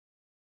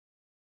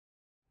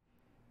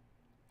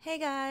Hey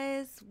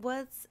guys,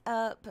 what's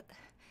up?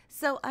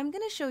 So I'm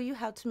going to show you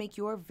how to make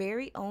your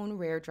very own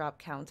rare drop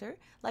counter,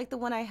 like the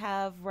one I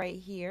have right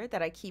here that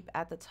I keep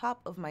at the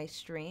top of my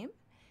stream.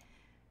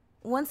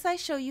 Once I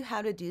show you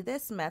how to do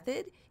this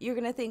method, you're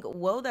going to think,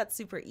 whoa, that's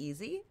super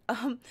easy.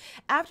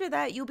 After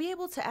that, you'll be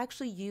able to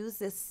actually use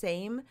this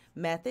same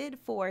method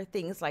for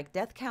things like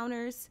death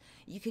counters.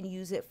 You can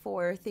use it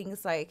for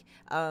things like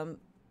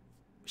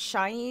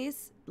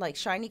shinies, like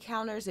shiny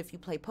counters if you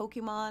play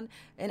Pokemon,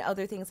 and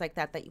other things like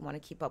that that you want to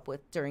keep up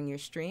with during your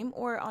stream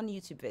or on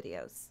YouTube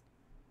videos.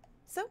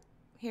 So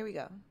here we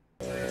go.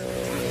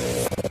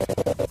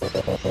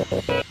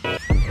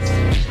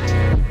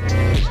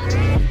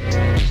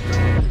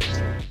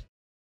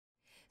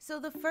 So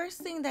the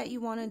first thing that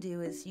you want to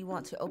do is you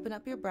want to open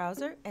up your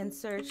browser and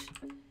search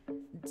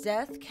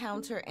death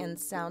counter and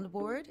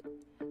soundboard.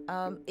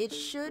 It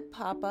should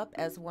pop up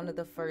as one of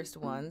the first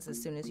ones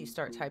as soon as you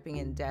start typing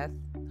in death,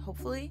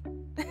 hopefully.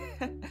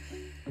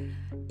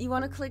 You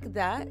want to click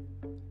that.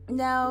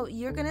 Now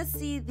you're gonna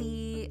see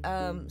the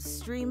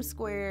Stream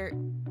Square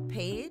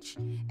page,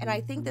 and I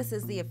think this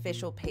is the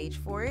official page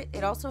for it.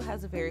 It also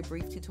has a very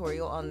brief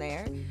tutorial on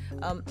there.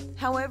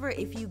 However,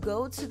 if you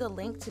go to the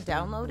link to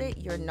download it,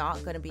 you're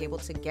not going to be able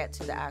to get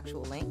to the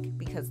actual link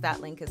because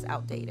that link is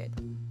outdated.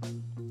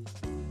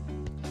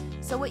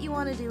 So what you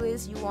want to do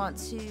is you want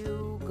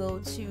to go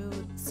to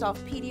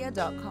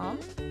softpedia.com,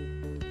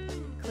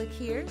 click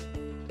here,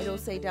 it'll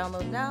say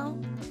download now,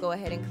 go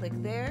ahead and click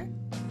there.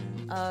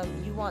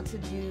 You want to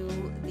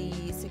do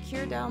the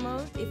secure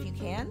download if you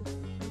can,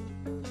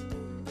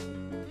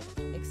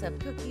 accept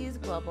cookies,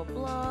 blah blah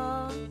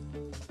blah.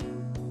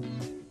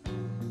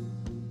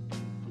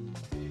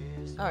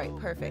 Alright,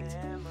 perfect.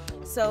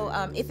 So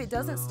if it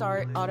doesn't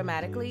start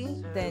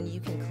automatically, then you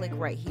can click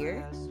right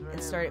here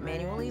and start it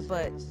manually,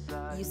 but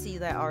you see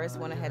that ours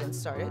went ahead and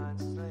started.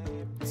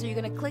 So you're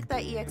going to click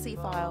that exe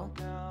file.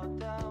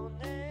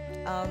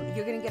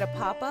 You're going to get a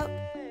pop-up,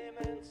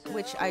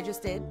 which I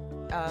just did,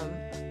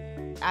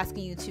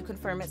 asking you to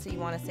confirm it, so you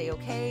want to say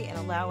okay and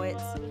allow it.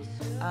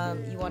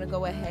 You want to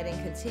go ahead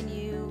and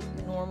continue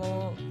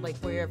normal, like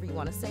wherever you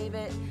want to save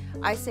it.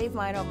 I save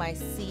mine on my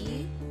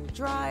C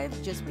drive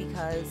just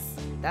because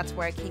that's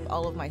where I keep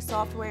all of my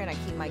software, and I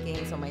keep my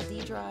games on my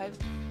D drive.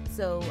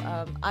 So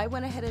I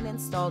went ahead and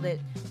installed it,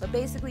 but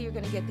basically you're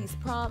going to get these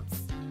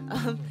prompts.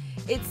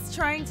 It's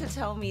trying to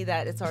tell me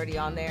that it's already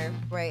on there,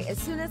 right? As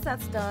soon as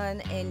that's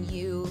done and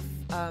you've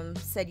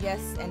said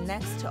yes and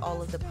next to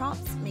all of the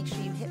prompts, make sure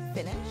you hit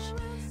finish.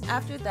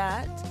 After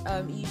that,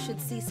 you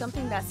should see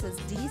something that says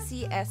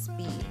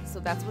DCSB, so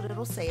that's what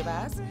it'll save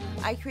as.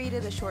 I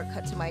created a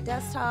shortcut to my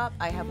desktop.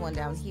 I have one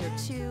down here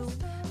too,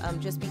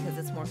 just because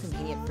it's more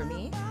convenient for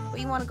me. But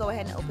you want to go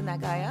ahead and open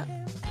that guy up.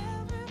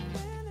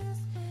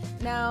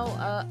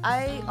 Now,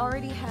 I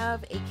already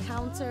have a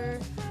counter,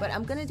 but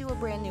I'm going to do a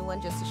brand new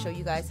one just to show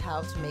you guys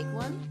how to make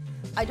one.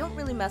 I don't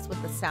really mess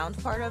with the sound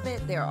part of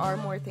it. There are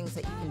more things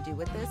that you can do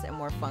with this and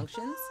more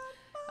functions.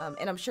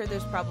 And I'm sure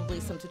there's probably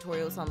some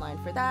tutorials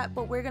online for that,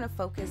 but we're going to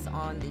focus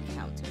on the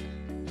counter.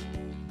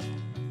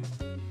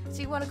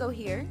 So you want to go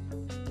here.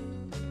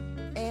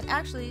 And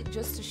actually,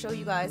 just to show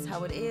you guys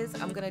how it is,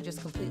 I'm going to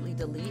just completely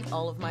delete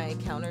all of my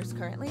counters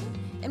currently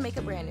and make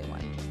a brand new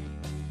one.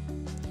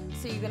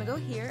 So you're going to go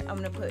here. I'm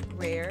going to put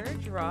rare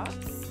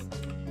drops.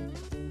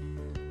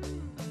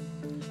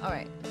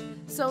 Alright,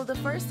 so the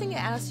first thing it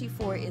asks you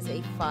for is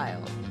a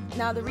file.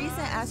 Now the reason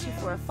it asks you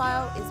for a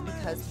file is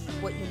because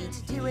what you need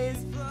to do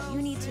is you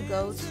need to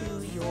go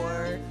to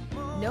your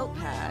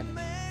notepad.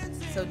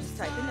 So just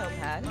type in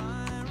notepad.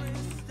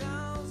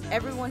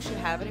 Everyone should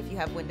have it if you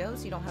have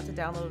Windows. You don't have to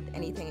download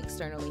anything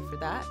externally for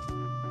that.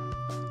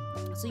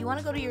 So you want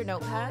to go to your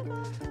notepad.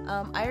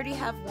 I already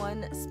have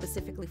one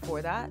specifically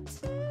for that.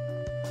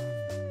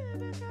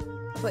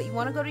 But you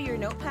want to go to your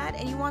notepad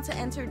and you want to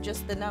enter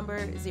just the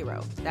number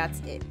 0.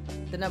 That's it.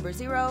 The number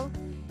 0.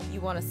 You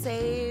want to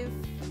save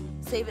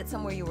it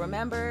somewhere you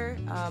remember.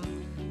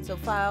 So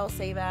file,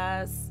 save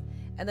as,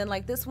 and then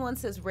like this one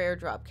says rare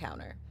drop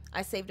counter.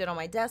 I saved it on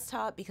my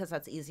desktop because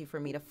that's easy for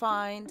me to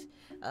find.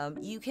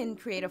 You can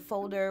create a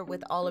folder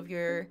with all of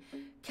your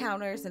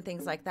counters and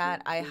things like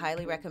that. I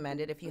highly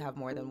recommend it if you have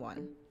more than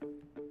one.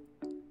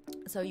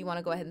 So you want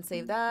to go ahead and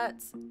save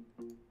that.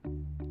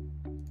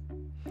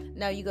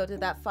 Now you go to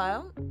that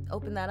file,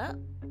 open that up.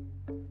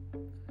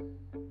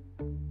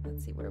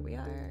 Let's see where we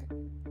are.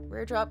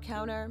 Rare drop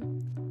counter.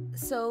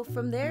 So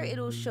from there,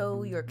 it'll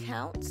show your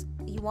count.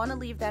 You want to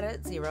leave that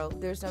at 0.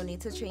 There's no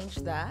need to change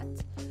that.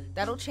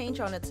 That'll change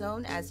on its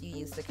own as you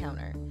use the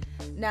counter.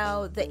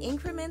 Now the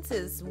increments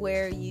is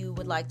where you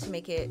would like to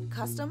make it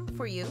custom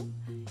for you.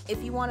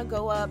 If you want to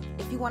go up,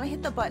 if you want to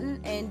hit the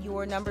button and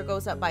your number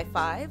goes up by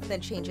 5, then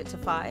change it to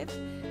 5.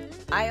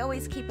 I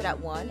always keep it at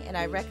 1, and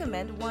I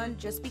recommend 1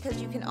 just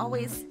because you can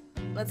always,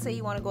 let's say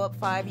you want to go up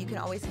 5, you can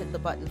always hit the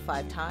button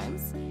 5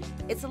 times.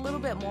 It's a little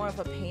bit more of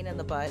a pain in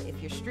the butt if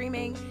you're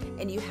streaming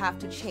and you have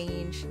to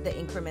change the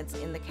increments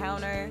in the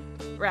counter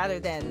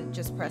rather than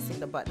just pressing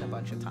the button a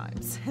bunch of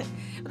times.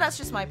 But that's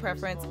just my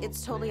preference.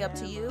 It's totally up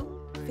to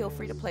you. Feel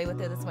free to play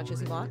with it as much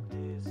as you want.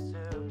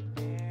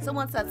 So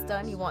once that's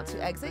done, you want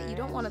to exit. You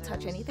don't want to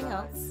touch anything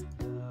else.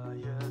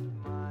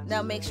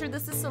 Now make sure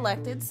this is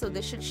selected, so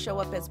this should show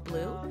up as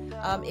blue.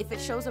 If it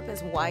shows up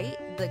as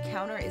white, the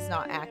counter is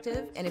not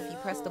active, and if you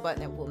press the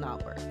button, it will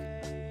not work.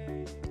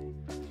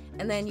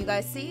 And then you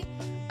guys see,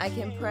 I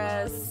can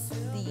press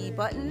the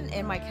button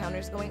and my counter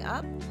is going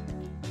up.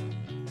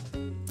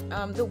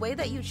 The way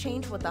that you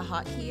change what the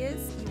hotkey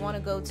is, you want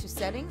to go to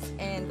settings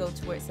and go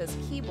to where it says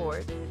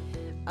keyboard.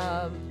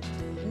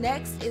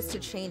 Next is to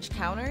change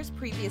counters.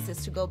 Previous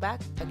is to go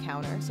back a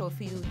counter. So if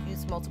you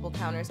use multiple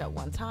counters at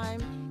one time,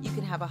 you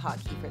can have a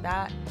hotkey for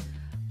that.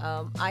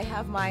 I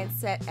have mine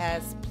set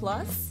as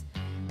plus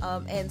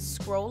and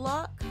scroll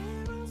lock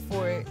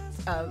for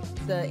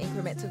the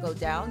increment to go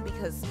down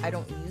because I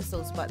don't use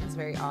those buttons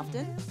very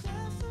often.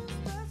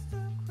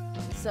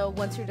 So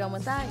once you're done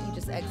with that, you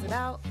just exit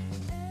out.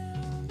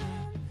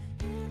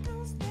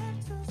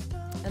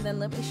 And then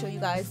let me show you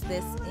guys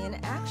this in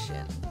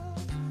action.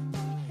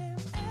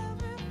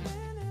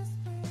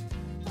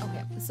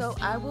 Okay, so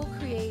I will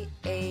create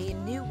a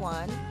new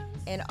one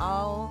and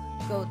I'll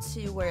go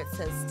to where it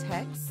says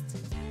text.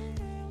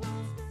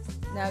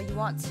 Now you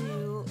want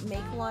to make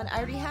one. I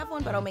already have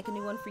one, but I'll make a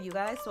new one for you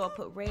guys. So I'll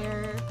put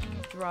rare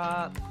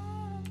drop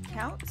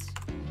count.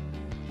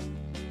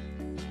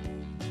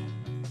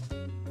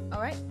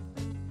 All right.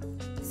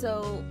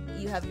 So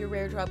you have your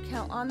rare drop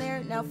count on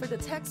there. Now for the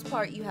text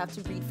part, you have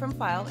to read from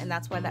file, and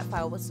that's why that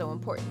file was so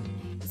important.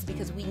 It's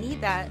because we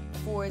need that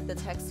for the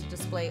text to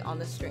display on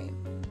the stream.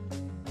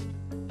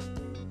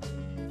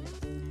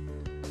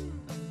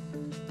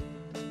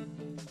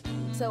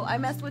 So I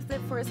messed with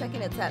it for a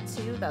second. It's at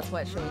 2, that's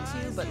why it's showing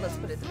 2, but let's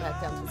put it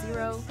back down to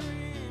 0.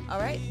 All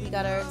right, we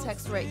got our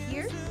text right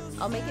here.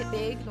 I'll make it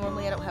big.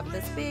 Normally I don't have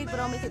this big, but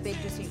I'll make it big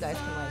just so you guys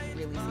can like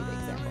really see the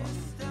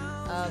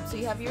example. So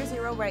you have your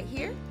 0 right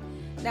here.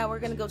 Now we're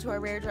going to go to our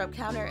rare drop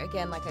counter.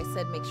 Again, like I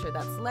said, make sure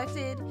that's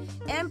selected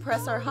and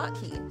press our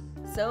hotkey.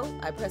 So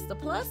I press the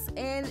plus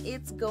and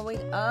it's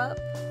going up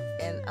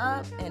and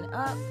up and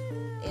up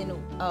in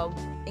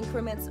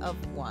increments of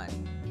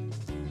 1.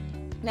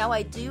 Now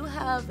I do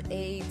have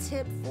a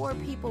tip for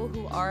people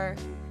who are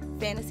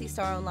Phantasy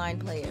Star Online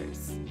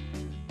players.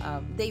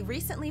 They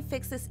recently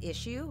fixed this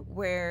issue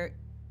where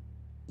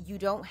you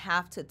don't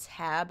have to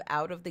tab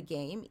out of the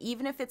game,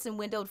 even if it's in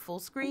windowed full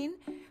screen.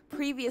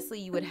 Previously,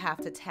 you would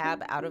have to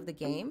tab out of the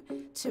game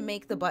to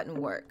make the button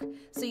work.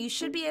 So you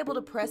should be able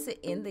to press it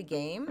in the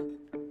game.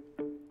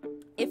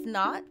 If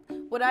not,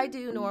 what I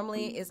do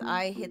normally is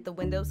I hit the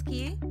Windows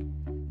key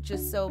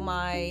just so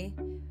my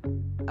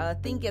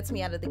thing gets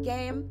me out of the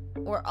game,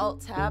 or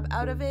Alt tab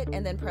out of it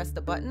and then press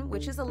the button,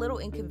 which is a little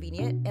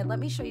inconvenient. And let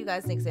me show you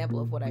guys an example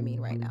of what I mean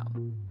right now.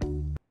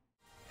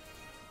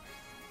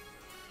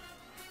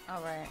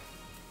 All right.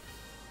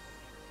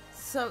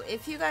 So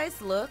if you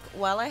guys look,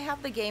 while I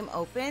have the game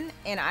open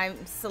and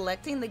I'm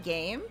selecting the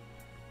game,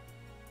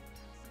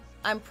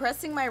 I'm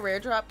pressing my rare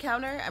drop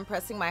counter, I'm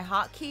pressing my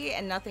hotkey,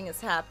 and nothing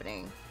is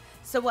happening.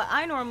 So what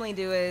I normally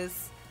do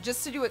is,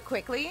 just to do it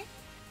quickly,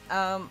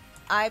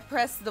 I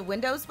press the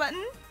Windows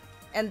button,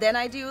 and then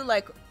I do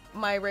like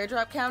my rare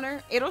drop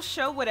counter. It'll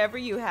show whatever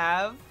you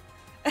have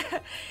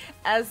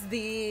as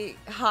the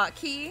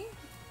hotkey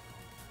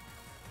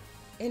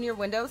in your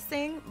Windows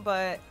thing,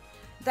 but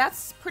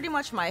that's pretty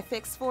much my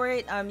fix for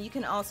it. You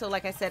can also,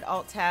 like I said,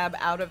 Alt tab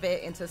out of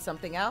it into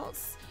something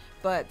else,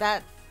 but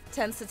that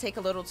tends to take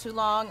a little too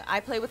long.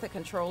 I play with a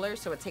controller,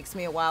 so it takes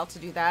me a while to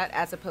do that,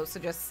 as opposed to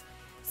just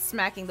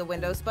smacking the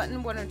Windows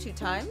button 1 or 2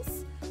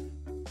 times.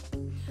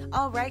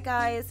 Alright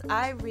guys,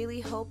 I really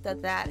hope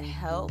that that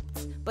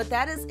helped, but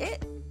that is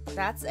it.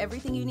 That's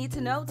everything you need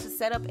to know to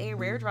set up a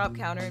rare drop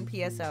counter in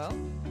PSO.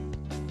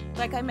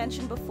 Like I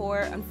mentioned before,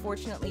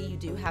 unfortunately you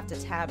do have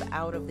to tab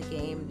out of the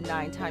game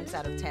 9 times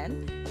out of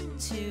 10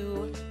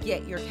 to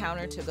get your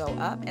counter to go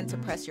up and to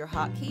press your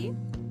hotkey.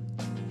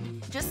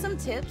 Just some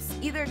tips: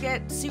 either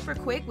get super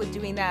quick with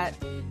doing that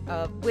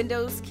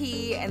Windows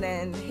key and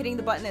then hitting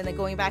the button and then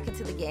going back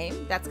into the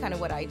game. That's kind of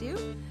what I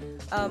do.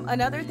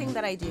 Another thing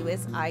that I do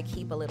is I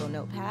keep a little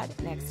notepad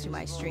next to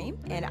my stream,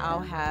 and I'll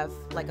have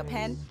like a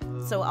pen,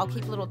 so I'll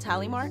keep little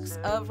tally marks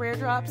of rare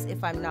drops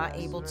if I'm not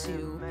able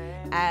to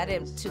add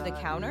it to the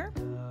counter.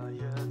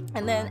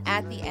 And then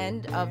at the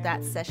end of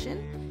that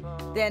session,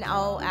 then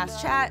I'll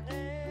ask chat,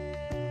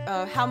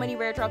 how many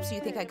rare drops do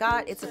you think I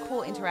got? It's a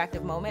cool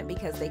interactive moment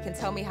because they can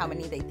tell me how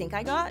many they think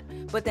I got,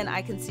 but then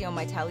I can see on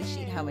my tally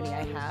sheet how many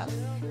I have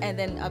and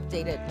then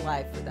update it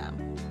live for them.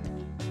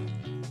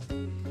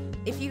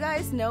 If you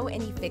guys know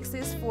any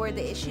fixes for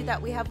the issue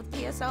that we have with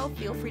PSO,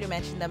 feel free to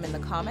mention them in the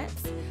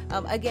comments.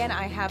 Again,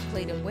 I have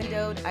played in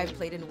windowed, I've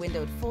played in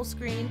windowed full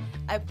screen,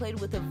 I've played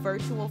with a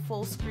virtual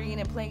full screen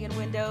and playing in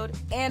windowed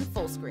and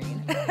full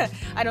screen.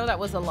 I know that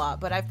was a lot,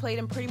 but I've played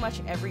in pretty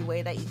much every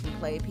way that you can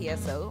play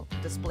PSO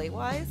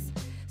display-wise.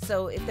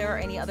 So if there are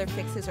any other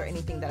fixes or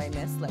anything that I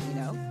missed, let me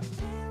know.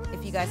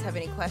 If you guys have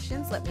any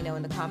questions, let me know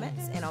in the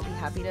comments and I'll be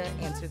happy to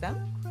answer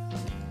them.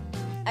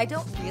 I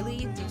don't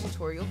really do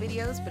tutorial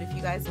videos, but if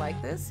you guys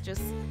like this,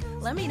 just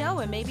let me know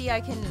and maybe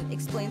I can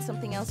explain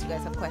something else you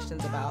guys have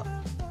questions about.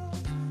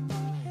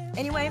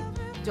 Anyway,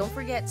 don't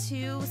forget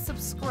to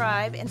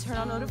subscribe and turn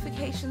on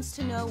notifications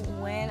to know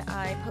when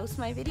I post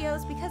my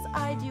videos, because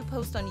I do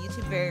post on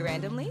YouTube very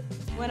randomly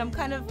when I'm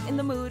kind of in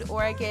the mood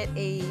or I get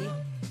a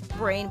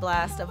brain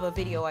blast of a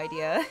video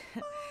idea.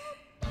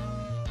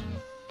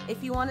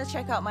 If you want to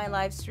check out my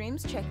live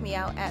streams, check me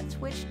out at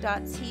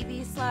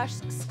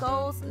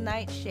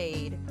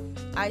twitch.tv/skullsnightshade.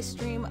 I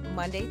stream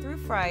Monday through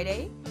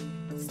Friday,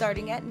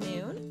 starting at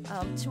noon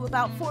to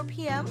about 4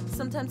 p.m.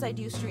 Sometimes I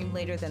do stream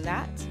later than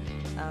that.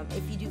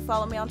 If you do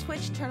follow me on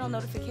Twitch, turn on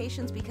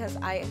notifications, because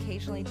I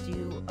occasionally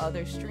do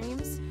other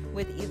streams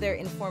with either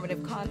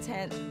informative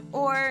content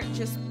or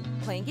just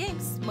playing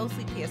games,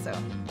 mostly PSO.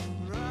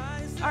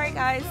 Alright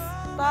guys,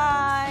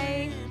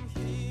 bye!